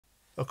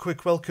A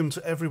quick welcome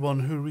to everyone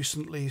who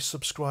recently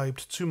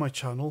subscribed to my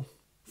channel.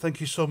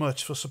 Thank you so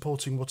much for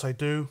supporting what I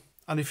do.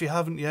 And if you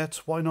haven't yet,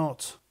 why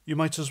not? You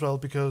might as well,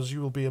 because you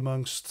will be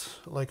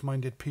amongst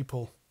like-minded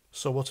people.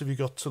 So what have you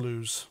got to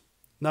lose?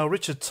 Now,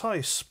 Richard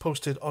Tice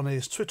posted on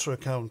his Twitter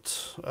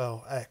account,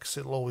 X,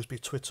 it'll always be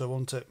Twitter,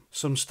 won't it?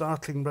 Some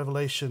startling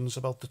revelations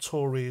about the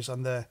Tories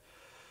and their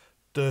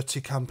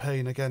dirty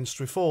campaign against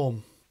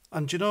reform.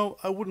 And you know,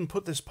 I wouldn't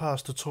put this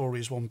past the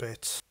Tories one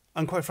bit.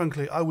 And quite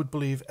frankly, I would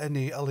believe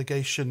any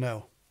allegation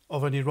now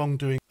of any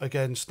wrongdoing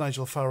against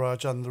Nigel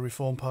Farage and the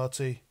Reform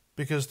Party,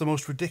 because the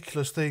most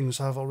ridiculous things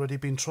have already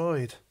been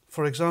tried.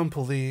 For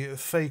example, the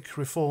fake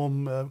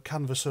Reform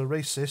canvasser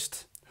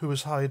racist who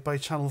was hired by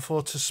Channel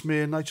 4 to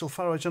smear Nigel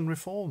Farage and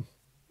Reform.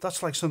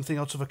 That's like something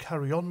out of a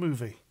Carry On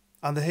movie.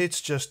 And the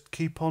hits just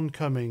keep on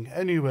coming.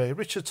 Anyway,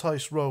 Richard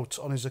Tice wrote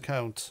on his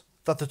account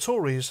that the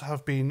Tories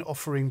have been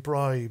offering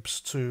bribes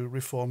to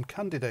Reform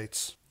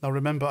candidates. Now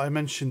remember, I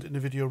mentioned in a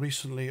video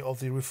recently of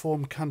the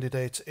Reform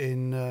candidate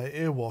in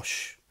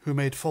Earwash who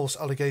made false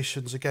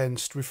allegations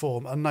against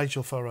Reform and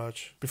Nigel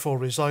Farage before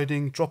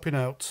resigning, dropping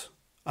out,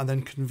 and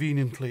then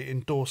conveniently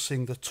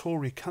endorsing the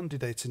Tory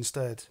candidate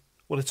instead.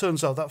 Well, it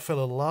turns out that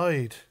fella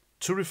lied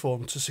to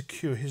Reform to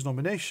secure his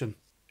nomination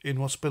in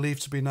what's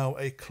believed to be now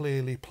a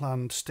clearly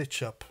planned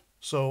stitch-up.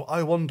 So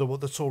I wonder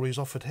what the Tories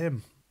offered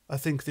him. I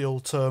think the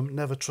old term,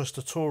 never trust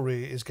a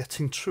Tory, is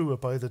getting truer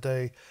by the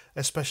day,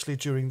 especially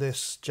during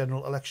this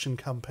general election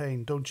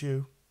campaign, don't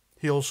you?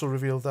 He also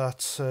revealed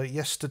that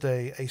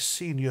yesterday a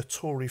senior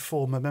Tory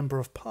former Member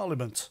of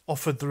Parliament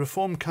offered the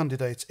Reform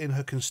candidate in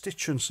her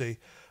constituency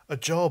a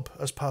job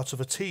as part of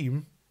a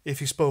team if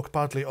he spoke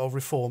badly of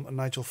Reform and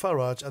Nigel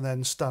Farage and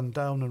then stand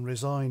down and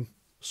resign.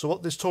 So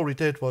what this Tory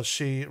did was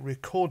she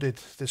recorded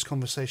this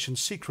conversation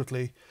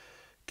secretly,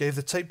 gave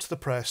the tape to the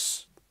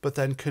press, but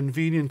then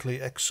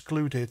conveniently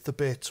excluded the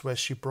bit where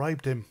she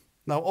bribed him.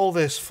 Now, all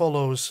this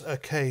follows a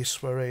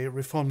case where a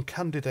Reform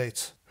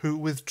candidate who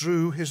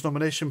withdrew his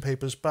nomination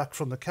papers back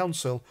from the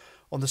council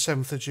on the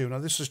 7th of June. Now,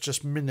 this was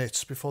just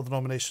minutes before the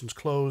nominations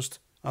closed,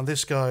 and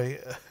this guy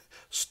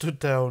stood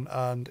down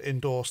and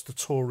endorsed the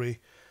Tory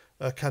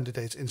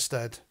candidate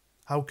instead.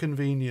 How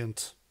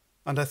convenient.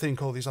 And I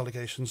think all these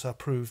allegations are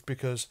proved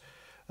because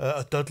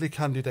a Dudley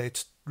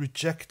candidate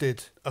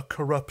rejected a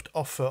corrupt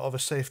offer of a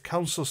safe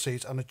council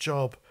seat and a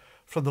job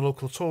from the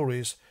local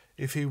Tories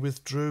if he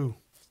withdrew.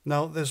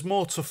 Now, there's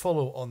more to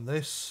follow on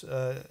this.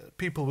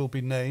 People will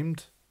be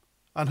named,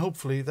 and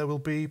hopefully there will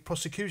be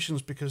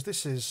prosecutions, because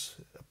this is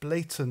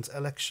blatant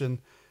election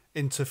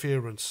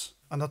interference.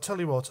 And I'll tell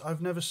you what,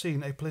 I've never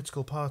seen a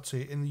political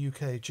party in the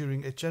UK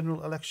during a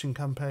general election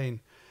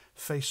campaign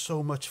face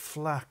so much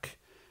flack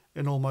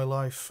in all my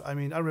life. I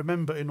mean, I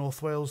remember in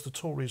North Wales the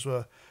Tories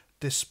were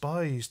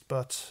despised,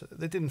 but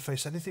they didn't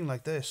face anything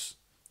like this.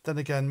 Then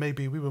again,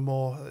 maybe we were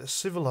more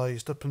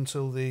civilised up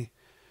until the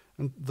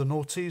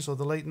noughties or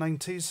the late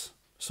 90s.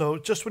 So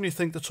just when you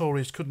think the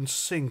Tories couldn't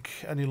sink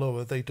any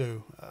lower, they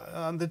do.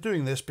 And they're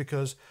doing this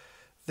because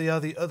they are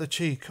the other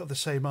cheek of the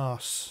same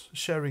arse,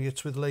 sharing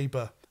it with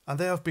Labour. And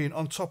they have been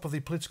on top of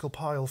the political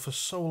pile for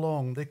so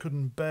long, they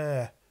couldn't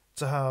bear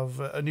to have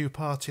a new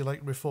party like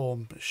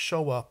Reform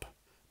show up,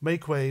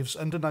 make waves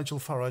under Nigel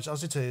Farage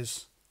as it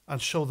is,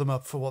 and show them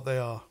up for what they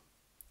are.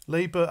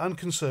 Labour and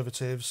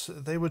Conservatives,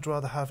 they would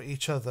rather have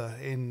each other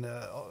in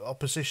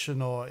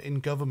opposition or in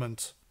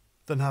government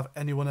than have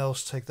anyone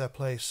else take their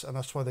place, and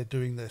that's why they're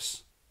doing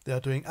this. They are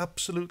doing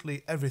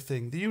absolutely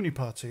everything. The Uni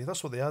Party,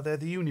 that's what they are, they're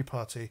the Uni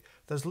Party.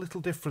 There's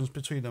little difference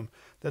between them.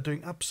 They're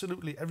doing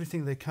absolutely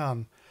everything they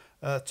can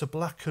to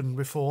blacken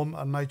Reform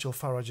and Nigel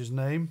Farage's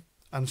name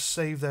and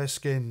save their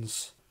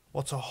skins.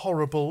 What a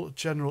horrible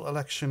general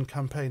election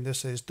campaign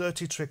this is.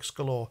 Dirty tricks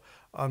galore.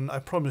 And I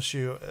promise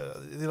you,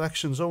 the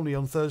election's only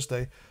on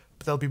Thursday,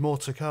 but there'll be more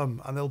to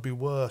come, and they'll be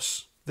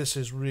worse. This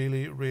is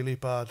really, really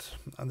bad.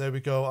 And there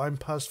we go. I'm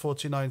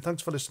Paz49.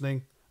 Thanks for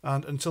listening.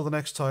 And until the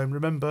next time,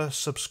 remember,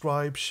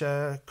 subscribe,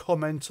 share,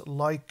 comment,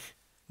 like.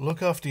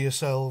 Look after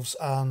yourselves,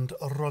 and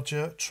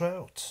Roger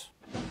Trout.